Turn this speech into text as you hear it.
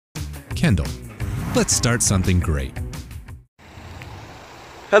Kendall, let's start something great.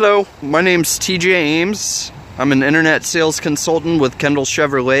 Hello, my name's TJ Ames. I'm an internet sales consultant with Kendall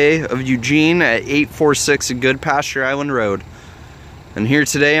Chevrolet of Eugene at 846 Good Pasture Island Road. And here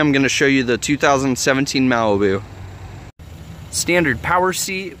today I'm going to show you the 2017 Malibu. Standard power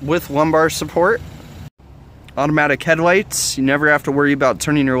seat with lumbar support. Automatic headlights. You never have to worry about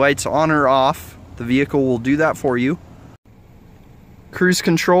turning your lights on or off. The vehicle will do that for you. Cruise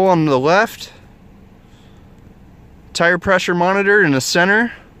control on the left. Tire pressure monitor in the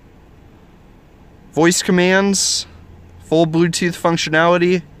center. Voice commands. Full Bluetooth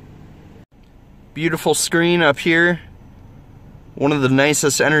functionality. Beautiful screen up here. One of the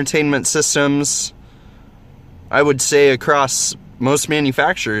nicest entertainment systems, I would say, across most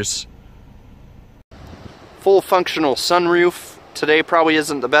manufacturers. Full functional sunroof. Today probably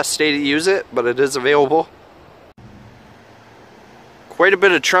isn't the best day to use it, but it is available. Quite a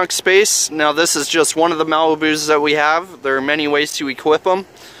bit of trunk space. Now this is just one of the Malibus that we have. There are many ways to equip them,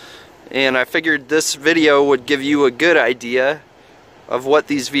 and I figured this video would give you a good idea of what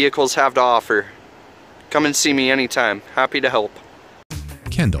these vehicles have to offer. Come and see me anytime. Happy to help.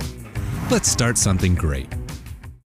 Kendall, let's start something great.